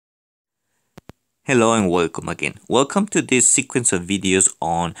Hello and welcome again. Welcome to this sequence of videos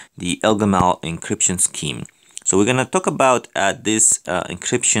on the Elgamal encryption scheme. So we're going to talk about this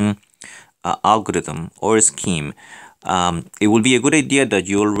encryption algorithm or scheme. It will be a good idea that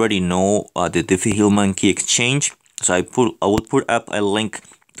you already know the Diffie-Hellman Key Exchange. So I will put up a link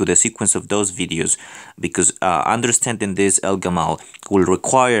to the sequence of those videos because understanding this Elgamal will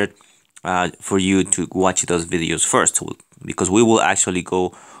require for you to watch those videos first, because we will actually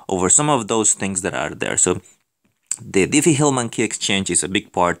go over some of those things that are there. So the Diffie-Hellman Key Exchange is a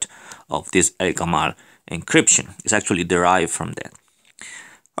big part of this Elgamal encryption. It's actually derived from that.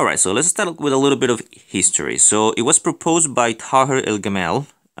 Alright, so let's start with a little bit of history. So it was proposed by Tahir Elgamal.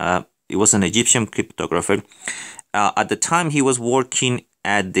 It was an Egyptian cryptographer. At the time, he was working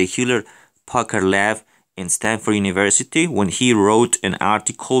at the Hewlett-Packard lab in Stanford University when he wrote an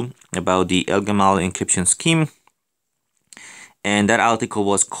article about the Elgamal encryption scheme. And that article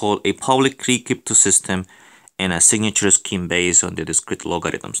was called A Public Key Crypto System and a Signature Scheme Based on the Discrete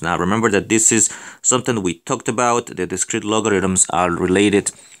Logarithms. Now remember that this is something we talked about. The discrete logarithms are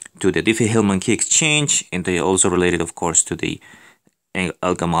related to the Diffie-Hellman Key Exchange, and they also related, of course, to the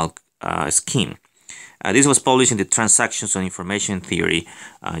Elgamal scheme. This was published in the Transactions on Information Theory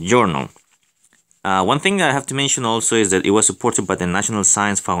journal. One thing I have to mention also is that it was supported by the National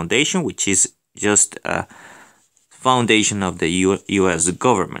Science Foundation, which is just a foundation of the US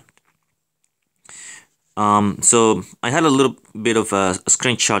government. So I had a little bit of a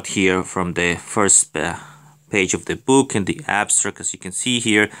screenshot here from the first page of the book and the abstract. As you can see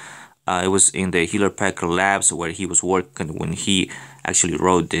here, it was in the Hewlett-Packard labs where he was working when he actually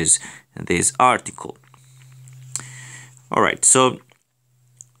wrote this article. All right, so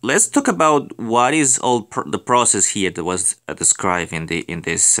let's talk about what is all the process here that was described in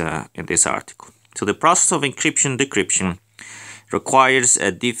this article. So the process of encryption-decryption requires a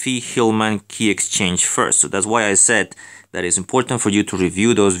Diffie-Hellman Key Exchange first. So that's why I said that it's important for you to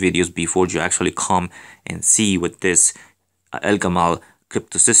review those videos before you actually come and see what this Elgamal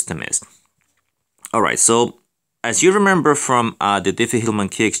crypto system is. All right, so as you remember from the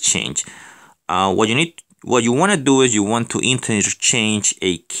Diffie-Hellman Key Exchange, what you want to do is you want to interchange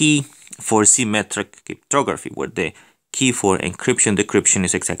a key for symmetric cryptography, where the key for encryption-decryption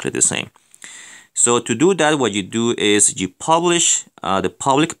is exactly the same. So to do that, what you do is you publish the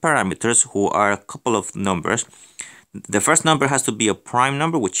public parameters, who are a couple of numbers. The first number has to be a prime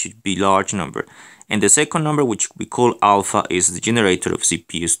number, which should be large number. And the second number, which we call alpha, is the generator of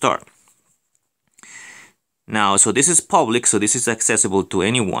CPU star. Now, so this is public, so this is accessible to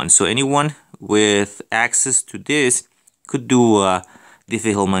anyone. So anyone with access to this could do a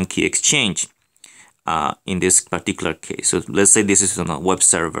Diffie-Hellman Key Exchange. In this particular case, so let's say this is on a web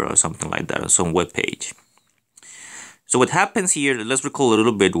server or something like that, or some web page. So what happens here, let's recall a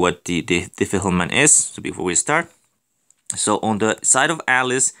little bit what the Diffie-Hellman is. So before we start, so on the side of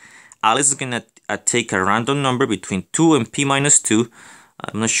Alice is gonna take a random number between 2 and p minus 2.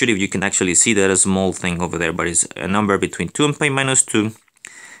 I'm not sure if you can actually see that, a small thing over there, but it's a number between 2 and p minus 2.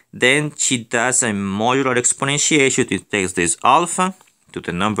 Then she does a modular exponentiation. It takes this alpha to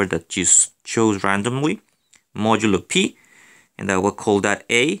the number that you chose randomly, modulo p, and I will call that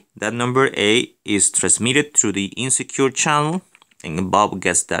A. That number A is transmitted through the insecure channel, and Bob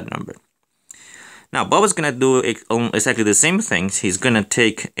gets that number. Now Bob is gonna do exactly the same things. He's gonna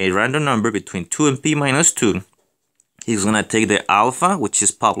take a random number between 2 and p minus 2. He's gonna take the alpha, which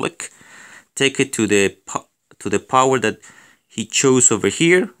is public, take it to the power that he chose over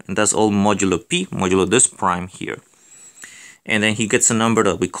here, and that's all modulo p, modulo this prime here. And then he gets a number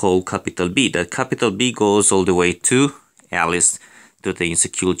that we call capital B. That capital B goes all the way to Alice, to the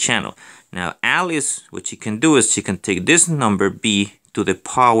insecure channel. Now Alice, what she can do is she can take this number B to the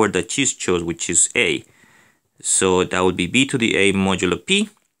power that she chose, which is A. So that would be B to the A modulo P.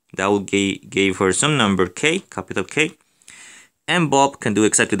 That will give her some number K, capital K. And Bob can do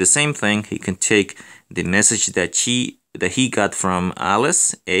exactly the same thing. He can take the message that he got from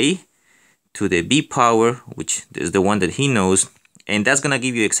Alice, A, to the B power, which is the one that he knows, and that's gonna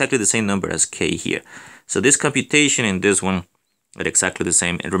give you exactly the same number as K here. So this computation and this one are exactly the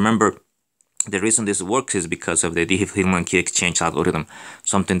same. And remember, the reason this works is because of the Diffie-Hellman Key Exchange algorithm,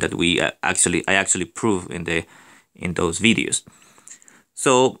 something that I actually prove in those videos.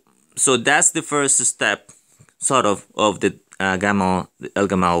 So that's the first step, sort of the Elgamal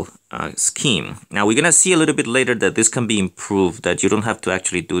scheme. Now we're gonna see a little bit later that this can be improved, that you don't have to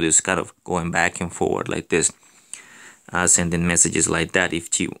actually do this kind of going back and forward like this, sending messages like that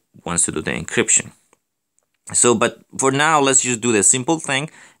if she wants to do the encryption. So, but for now, let's just do the simple thing.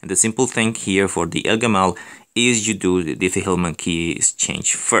 And the simple thing here for the Elgamal is you do the Diffie-Hellman Key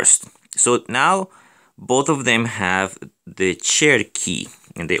Exchange first. So now both of them have the shared key,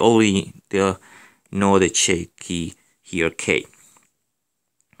 and they know the shared key here, K.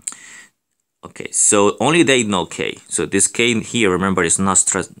 Okay, so only they know K. So this K here, remember, is not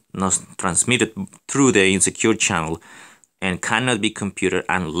transmitted through the insecure channel and cannot be computed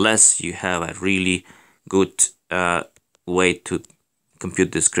unless you have a really good way to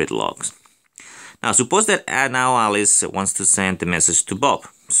compute discrete logs. Now suppose that now Alice wants to send the message to Bob.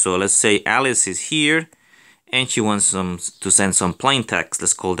 So let's say Alice is here and she wants to send some plain text.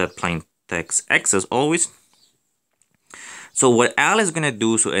 Let's call that plain text X as always. So what Alice is gonna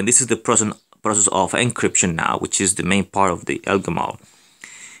do, and this is the process of encryption now, which is the main part of the Elgamal,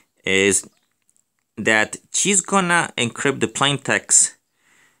 is that she's gonna encrypt the plain text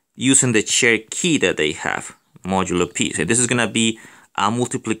using the shared key that they have, modulo P. So this is gonna be a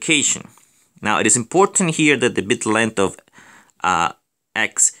multiplication. Now it is important here that the bit length of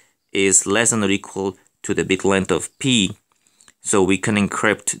X is less than or equal to the bit length of P, so we can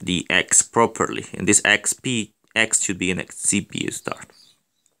encrypt the X properly. And this X should be an CPU star.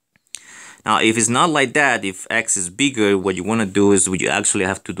 Now, if it's not like that, if X is bigger, what you want to do is you actually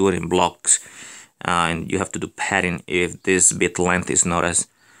have to do it in blocks, and you have to do padding if this bit length is not as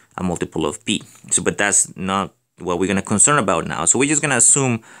a multiple of P. So, but that's not what we're going to concern about now. So we're just going to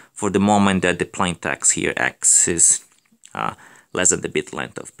assume for the moment that the plain text here, X, is less than the bit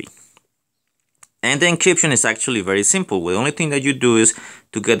length of P. And the encryption is actually very simple. The only thing that you do is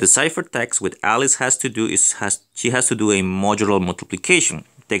to get the ciphertext, what Alice has to do is she has to do a modular multiplication.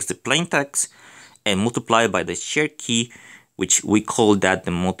 Takes the plain text and multiply by the shared key, which we call that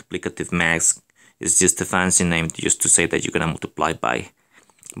the multiplicative mask. It's just a fancy name just to say that you're gonna multiply by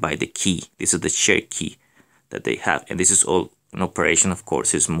the key. This is the shared key that they have, and this is all an operation, of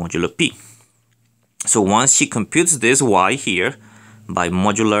course, is modulo P. So once she computes this Y here by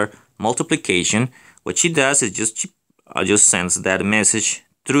modular multiplication, what she does is just sends that message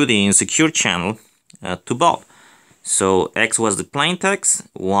through the insecure channel to Bob. So X was the plain text,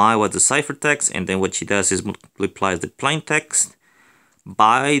 Y was the ciphertext, and then what she does is multiplies the plain text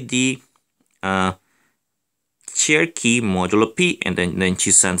by the shared key modulo P, and then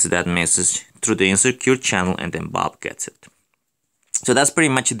she sends that message through the insecure channel, and then Bob gets it. So that's pretty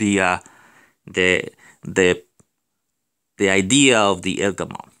much the idea of the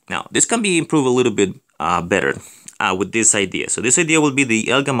Elgamal. Now this can be improved a little bit better with this idea. So this idea will be the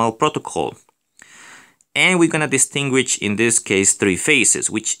Elgamal protocol. And we're going to distinguish, in this case, 3 phases,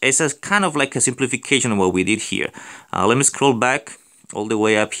 which is a kind of like a simplification of what we did here. Let me scroll back all the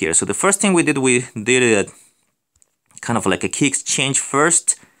way up here. So the first thing we did kind of like a key exchange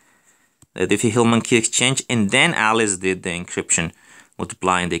first, the Diffie-Hellman Key Exchange, and then Alice did the encryption,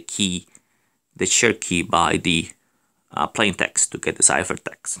 multiplying the key, the shared key, by the plain text to get the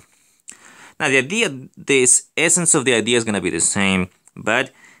ciphertext. Now the essence of the idea is going to be the same,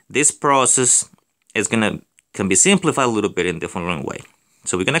 but this process can be simplified a little bit in the following way.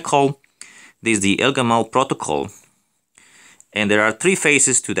 So we're gonna call this the Elgamal protocol, and there are 3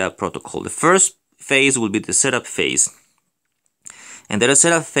 phases to that protocol. The first phase will be the setup phase, and that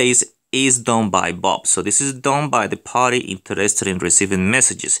setup phase is done by Bob. So this is done by the party interested in receiving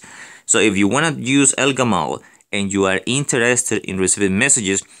messages. So if you want to use Elgamal and you are interested in receiving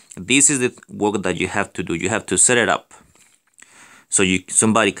messages, this is the work that you have to do. You have to set it up so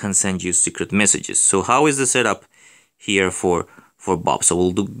somebody can send you secret messages. So how is the setup here for Bob? So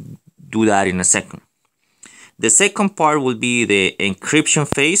we'll do that in a second. The second part will be the encryption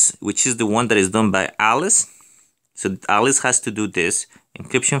phase, which is the one that is done by Alice. So Alice has to do this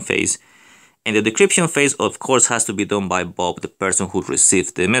encryption phase, and the decryption phase, of course, has to be done by Bob, the person who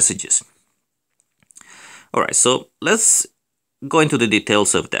received the messages. All right, so let's go into the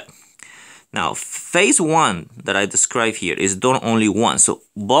details of that. Now, phase 1 that I describe here is done only once. So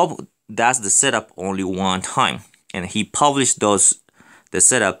Bob does the setup only one time, and he published the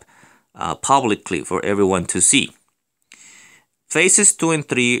setup publicly for everyone to see. Phases 2 and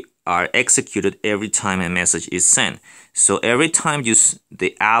 3 are executed every time a message is sent. So every time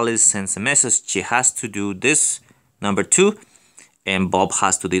the Alice sends a message, she has to do this number 2, and Bob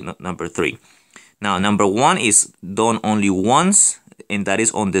has to do number 3. Now, number 1 is done only once, and that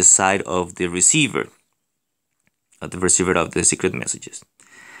is on the side of the receiver of the secret messages.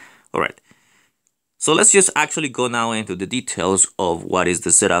 All right. So let's just actually go now into the details of what is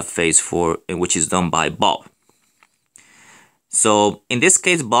the setup phase which is done by Bob. So in this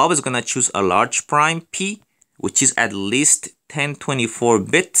case, Bob is going to choose a large prime P, which is at least 1024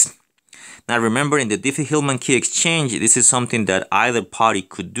 bits. Now remember, in the Diffie-Hellman Key Exchange, this is something that either party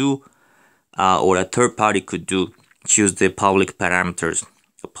could do or a third party could do. Choose the public parameters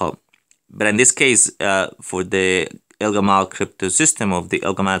But in this case, for the Elgamal crypto system of the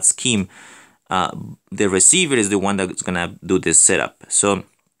Elgamal scheme, the receiver is the one that's gonna do this setup. So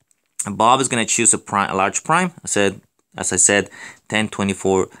Bob is gonna choose a large prime. As I said, 10,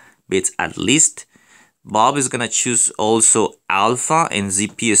 24 bits at least. Bob is gonna choose also alpha and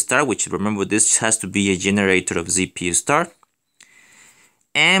ZP star, which remember this has to be a generator of ZP star.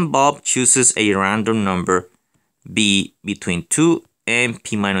 And Bob chooses a random number B between 2 and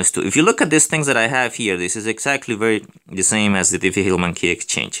P minus 2. If you look at these things that I have here, this is exactly the same as the Diffie-Hellman Key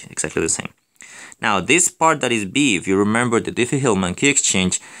Exchange, exactly the same. Now this part that is B, if you remember the Diffie-Hellman Key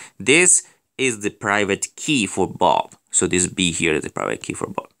Exchange, this is the private key for Bob. So this B here is the private key for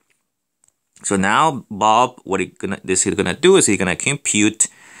Bob. So now Bob, what he's gonna do is he's gonna compute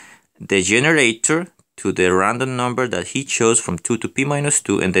the generator to the random number that he chose from 2 to P minus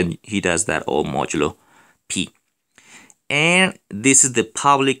 2, and then he does that all modulo P. And this is the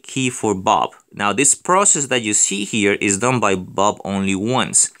public key for Bob. Now this process that you see here is done by Bob only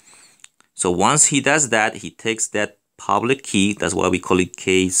once. So once he does that, he takes that public key, that's why we call it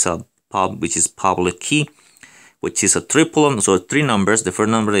K sub pub, which is public key, which is a triple, so 3 numbers. The first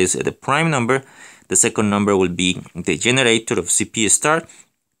number is the prime number. The second number will be the generator of CP star.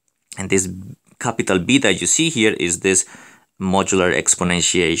 And this capital B that you see here is this modular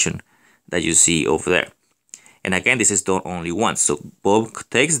exponentiation that you see over there. And again, this is done only once. So Bob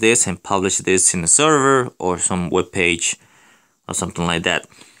takes this and publishes this in a server or some web page or something like that.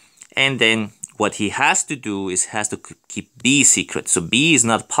 And then what he has to do is has to keep B secret. So B is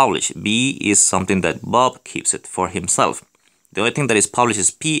not published. B is something that Bob keeps it for himself. The only thing that is published is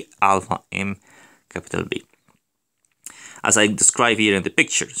P alpha M capital B, as I describe here in the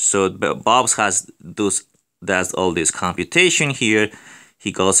picture. So Bob does all this computation here.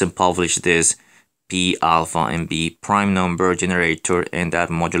 He goes and publishes this P alpha and B prime number generator and that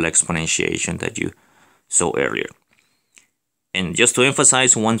modular exponentiation that you saw earlier. And just to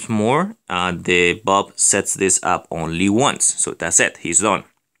emphasize once more, the Bob sets this up only once. So that's it, he's done.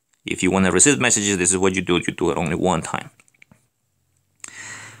 If you want to receive messages, this is what you do it only one time.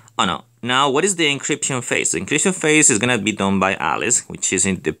 Oh no, now what is the encryption phase? The encryption phase is going to be done by Alice, which is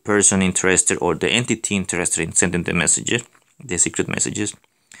the person interested or the entity interested in sending the messages, the secret messages.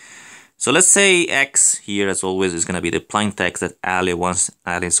 So let's say X here, as always, is going to be the plain text that Alice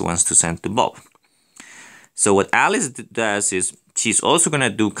wants to send to Bob. So what Alice does is she's also going to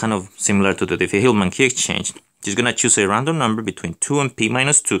do kind of similar to the Diffie-Hellman Key Exchange. She's going to choose a random number between 2 and P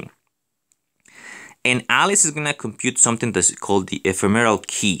minus 2. And Alice is going to compute something that's called the ephemeral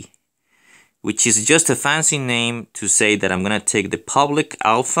key, which is just a fancy name to say that I'm going to take the public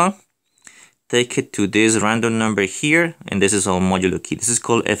alpha, take it to this random number here, and this is all modulo key. This is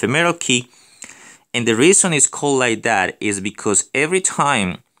called ephemeral key. And the reason it's called like that is because every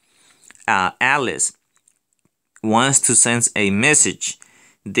time Alice wants to send a message,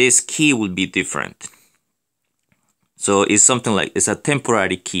 this key will be different. So it's something like, it's a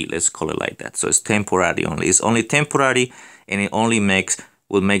temporary key, let's call it like that. So it's temporary only. It's only temporary, and it only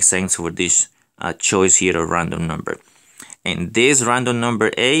will make sense for this choice here of random number. And this random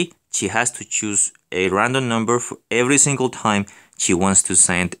number A, she has to choose a random number for every single time she wants to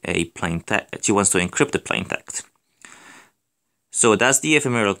send a plain text. She wants to encrypt the plain text. So that's the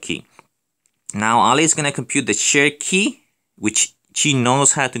ephemeral key. Now Ali is going to compute the shared key, which she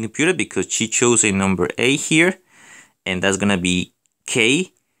knows how to compute it because she chose a number A here, and that's going to be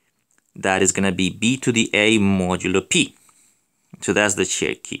K. That is going to be B to the A modulo P. So that's the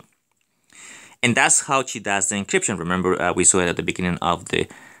shared key. And that's how she does the encryption. Remember, we saw it at the beginning of the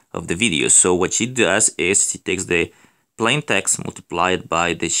video. So what she does is she takes the plain text multiplied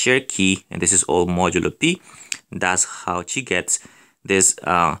by the shared key, and this is all modulo P. That's how she gets this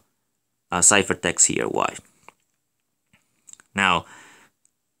ciphertext here, Y. Now,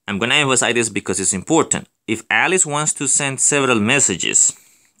 I'm going to emphasize this because it's important. If Alice wants to send several messages,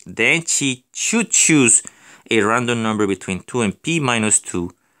 then she should choose a random number between 2 and P minus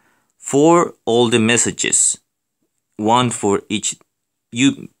 2 for all the messages. One for each,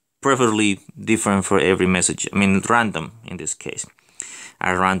 preferably different for every message. I mean, random in this case,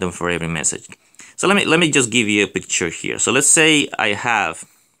 a random for every message. So let me just give you a picture here. So let's say I have,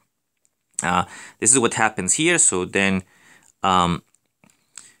 this is what happens here. So then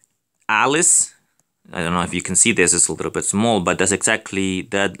Alice, I don't know if you can see this, it's a little bit small, but that's exactly,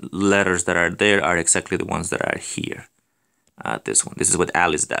 that letters that are there are exactly the ones that are here. This one, this is what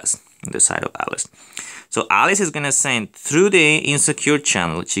Alice does on the side of Alice. So Alice is going to send through the insecure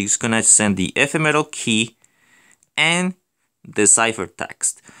channel, she's going to send the ephemeral key and the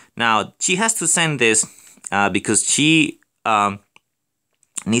ciphertext. Now, she has to send this because she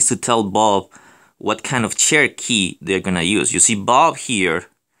needs to tell Bob what kind of shared key they're gonna use. You see, Bob here,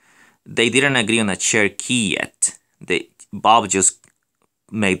 they didn't agree on a shared key yet. Bob just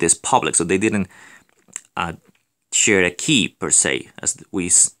made this public, so they didn't share a key per se, as we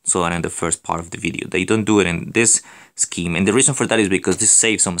saw in the first part of the video. They don't do it in this scheme, and the reason for that is because this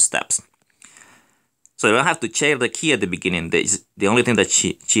saves some steps. So you don't have to share the key at the beginning. The only thing that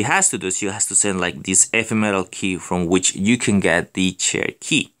she has to do is she has to send like this ephemeral key from which you can get the shared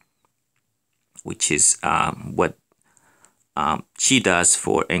key, which is what she does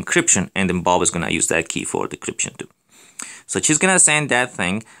for encryption, and then Bob is gonna use that key for decryption too. So she's gonna send that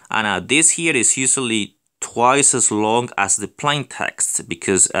thing, and this here is usually twice as long as the plain text,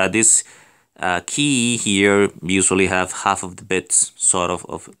 because this key here usually have half of the bits sort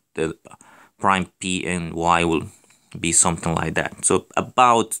of the prime P, and Y will be something like that. So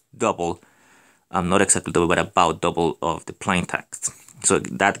about double, not exactly double, but about double of the plain text. So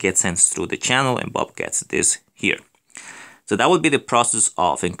that gets sent through the channel, and Bob gets this here. So that would be the process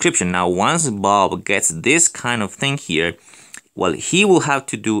of encryption. Now, once Bob gets this kind of thing here, what he will have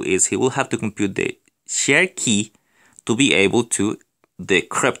to do is he will have to compute the shared key to be able to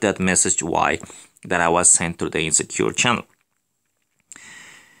decrypt that message Y that I was sent through the insecure channel.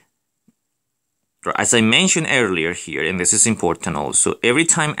 As I mentioned earlier here, and this is important also, every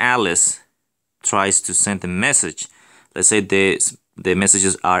time Alice tries to send a message, let's say the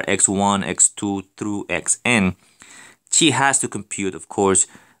messages are x1, x2 through xn, she has to compute, of course,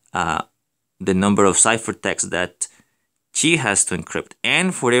 the number of ciphertexts that she has to encrypt,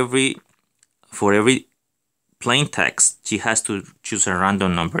 and for every plain text, she has to choose a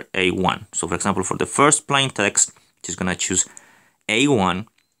random number A1. So for example, for the first plain text, she's gonna choose A1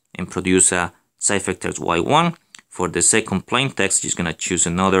 and produce a ciphertext Y1. For the second plain text, she's gonna choose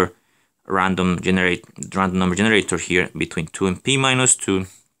another random number generator here between 2 and P minus 2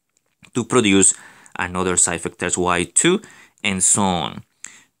 to produce another ciphertext Y2, and so on.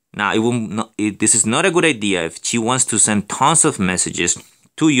 Now, this is not a good idea if she wants to send tons of messages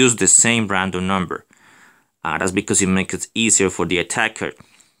to use the same random number. That's because it makes it easier for the attacker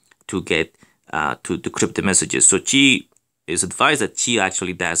to get to decrypt the messages. So she is advised that she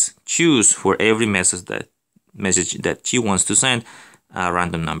actually does choose for every message that she wants to send a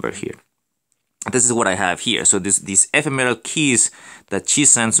random number here. This is what I have here. So these ephemeral keys that she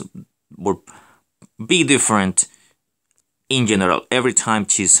sends will be different in general every time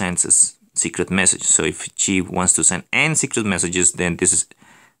she sends a secret message. So if she wants to send n secret messages, then this is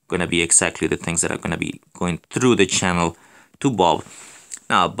going to be exactly the things that are going to be going through the channel to Bob.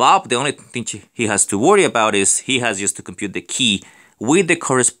 Now, Bob, the only thing he has to worry about is he has just to compute the key with the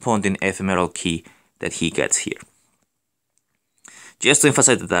corresponding ephemeral key that he gets here. Just to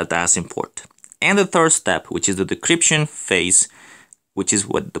emphasize that that's important. And the third step, which is the decryption phase, which is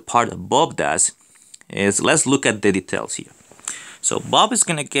what the part that Bob does, is let's look at the details here. So Bob is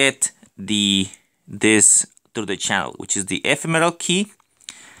going to get this through the channel, which is the ephemeral key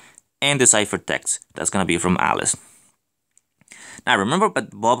and the ciphertext. That's going to be from Alice. Now remember,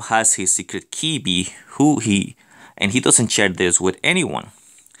 but Bob has his secret key be and he doesn't share this with anyone.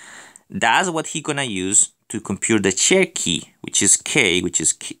 That's what he's going to use to compute the shared key, which is K, which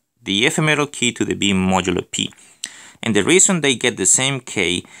is the ephemeral key to the B modulo P. And the reason they get the same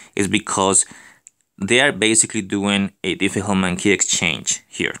K is because they are basically doing a Diffie-Hellman Key Exchange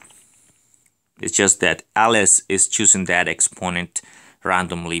here. It's just that Alice is choosing that exponent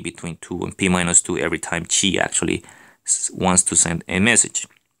randomly between 2 and P minus 2 every time she actually wants to send a message.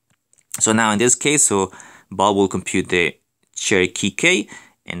 So now in this case, so Bob will compute the shared key K,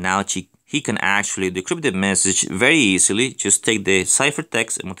 and now he can actually decrypt the message very easily. Just take the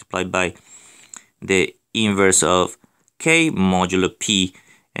ciphertext and multiply by the inverse of K modulo P.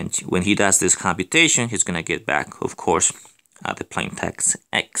 And when he does this computation, he's going to get back, of course, the plain text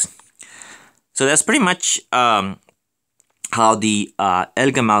X. So that's pretty much how the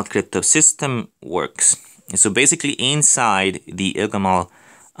Elgamal crypto system works. And so basically inside the Elgamal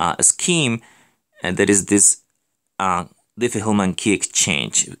scheme, there is this Diffie-Hellman Key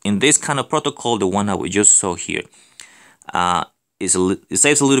Exchange. In this kind of protocol, the one that we just saw here, it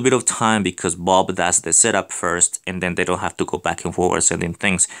saves a little bit of time because Bob does the setup first, and then they don't have to go back and forward sending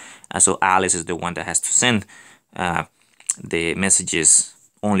things. So Alice is the one that has to send the messages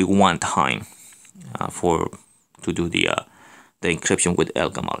only one time to do the encryption with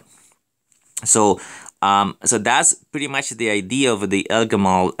Elgamal. So that's pretty much the idea of the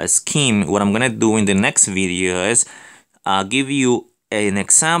Elgamal scheme. What I'm gonna do in the next video is give you an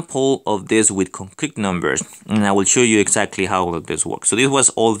example of this with concrete numbers, and I will show you exactly how this works. So this was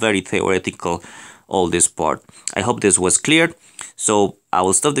all very theoretical all this part. I hope this was clear. So I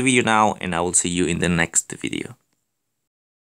will stop the video now and I will see you in the next video.